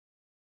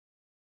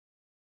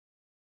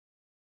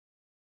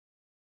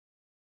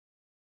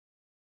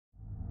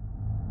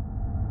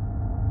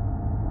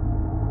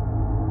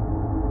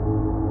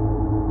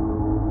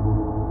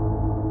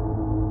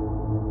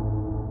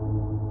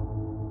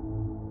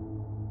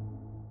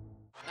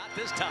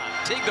This time,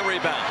 Teague the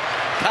rebound.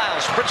 Kyle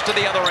sprints to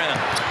the other end.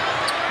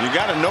 You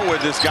got to know where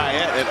this guy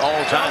at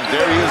all times.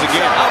 There he is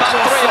again. How about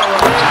three?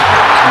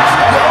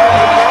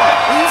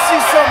 You see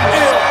something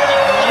ill,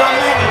 you know what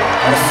I mean?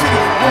 That shit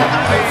is wrong.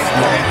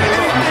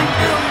 Anything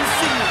ill you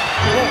see.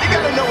 You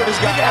got to know where this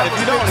guy at. If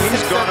you don't,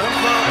 he's gonna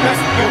make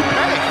you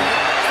pay.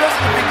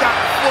 Especially if he got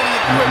a fully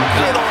equipped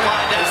kid online.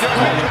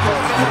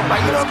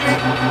 Like, you know what I mean?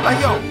 Like,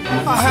 yo,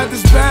 I had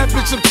this bad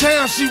bitch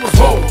uptown, she was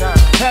whoa.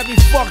 Had me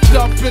fucked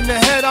up in the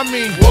head, I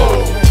mean,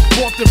 whoa.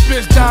 Bought the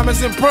bitch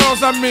diamonds and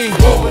pearls, I mean,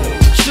 whoa.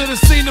 Should've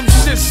seen them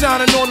shit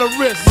shining on the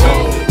wrist.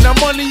 Now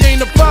money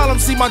ain't a problem,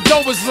 see my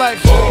dough is like,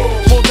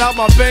 pulled out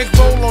my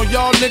bankroll on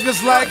y'all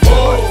niggas like,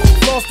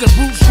 lost the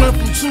boot shrimp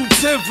from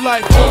 210th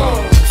like,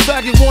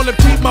 faggot wanna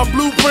peep my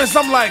blueprints,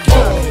 I'm like,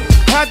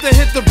 had to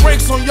hit the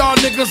brakes on y'all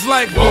niggas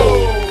like,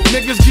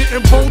 niggas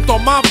getting both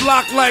on my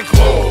block like,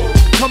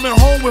 coming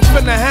home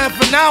within a half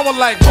an hour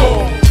like,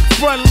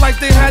 front like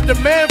they had the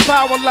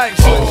manpower like,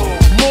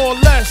 more or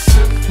less,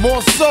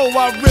 more so,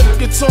 I rip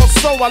guitar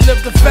so I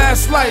live the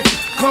fast life,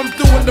 come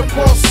through in the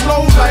ball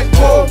slow like,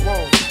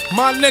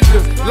 my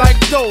niggas like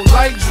dough,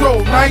 like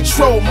dro,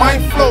 nitro, my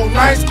flow,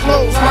 nice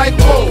clothes like,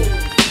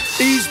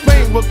 ease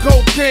pain with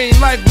cocaine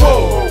like,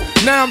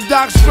 now I'm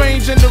Doc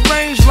Strange in the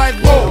range like,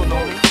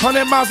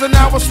 100 miles an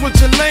hour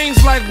switching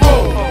lanes like,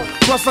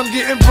 plus I'm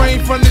getting brain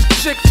from this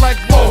chick like,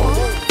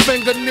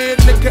 finger near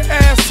nigga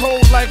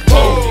asshole like,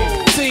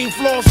 team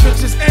floors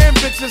bitches and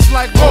bitches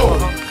like,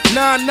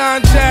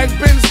 9-9 Jag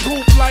Benz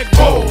coupe like,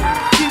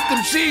 keep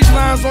them cheese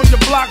lines on your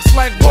blocks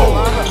like,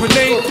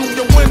 grenade through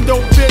your window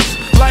bitch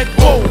like,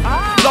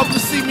 love to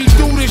see me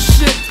do this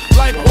shit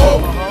like,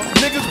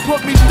 niggas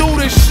put me through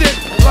this shit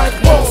like,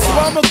 so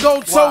I'ma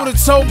go toe to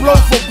toe, blow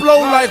for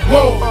blow like,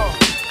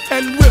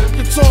 and rip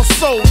guitar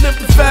soul, live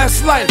the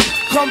fast life,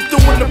 come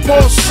through in the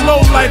ball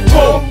slow like,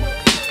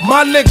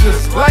 my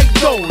niggas like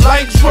dough,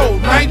 like dro,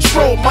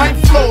 nitro, my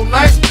flow,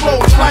 nice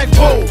clothes like,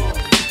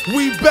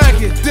 we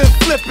bag it, then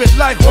flip it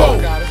like,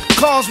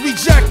 cars we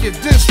jack it,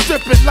 then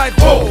strip it like,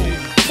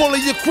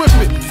 fully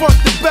equipment, front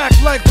to back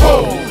like,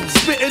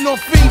 spitting on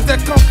fiends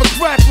that come for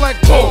crack like,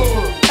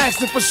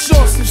 asking for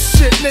shorts and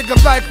shit, nigga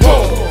like,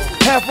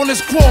 half on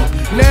this quote,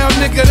 now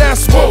nigga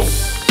that's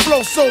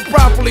flow so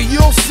properly,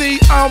 you'll see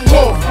I'm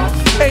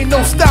ain't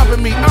no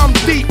stopping me, I'm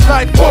deep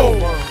like,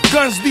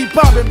 guns be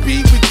popping,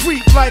 we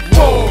creep like,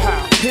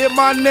 hear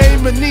my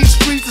name in these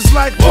streets, it's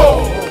like,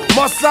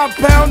 must I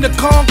pound the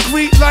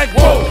concrete like,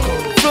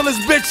 fill his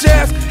bitch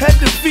ass head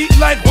to feet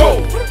like,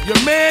 your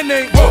man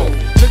ain't,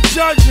 the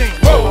judge ain't,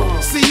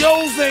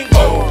 COs ain't,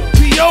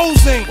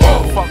 POs ain't,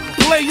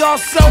 play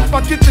yourself,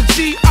 I get the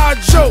G.I.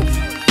 Joe,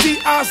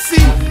 DIC,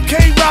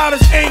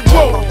 K-Riders ain't,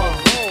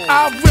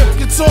 I rip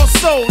guitar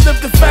soul,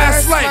 live the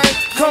fast life,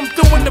 come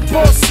through in the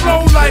ball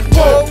slow like,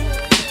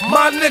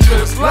 my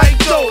niggas like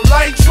dough,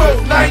 like dro,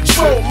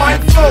 nitro, my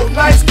flow,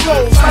 nice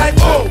clothes like,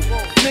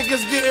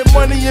 niggas getting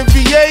money in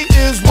VA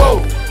is,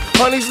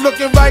 honey's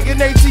looking right in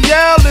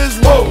ATL is,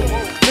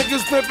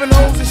 niggas flipping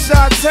hoes in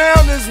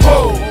Chi-Town is,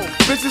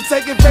 bitches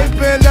taking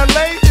paper in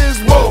LA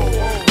is,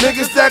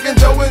 niggas stacking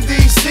dough in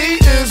DC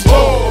is,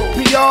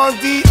 PR and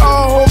DR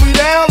hold me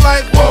down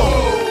like,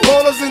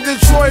 ballers in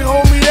Detroit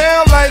hold me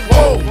down like,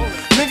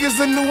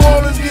 niggas in New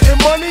Orleans getting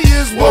money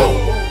is,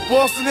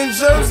 Boston and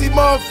Jersey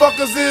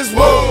motherfuckers is,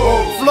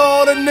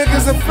 Florida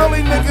niggas and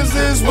Philly niggas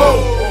is,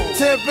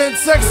 Tampa and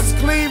Texas,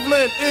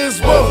 Cleveland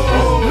is,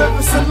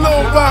 Memphis and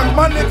Little Rock,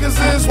 my niggas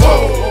is,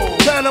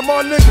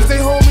 Panama niggas, they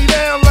hold me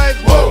down like,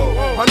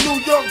 my New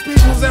York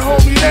peoples, they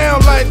hold me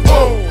down like,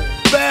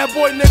 bad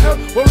boy nigga,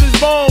 where this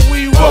bone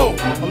we,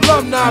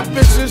 alumni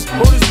bitches,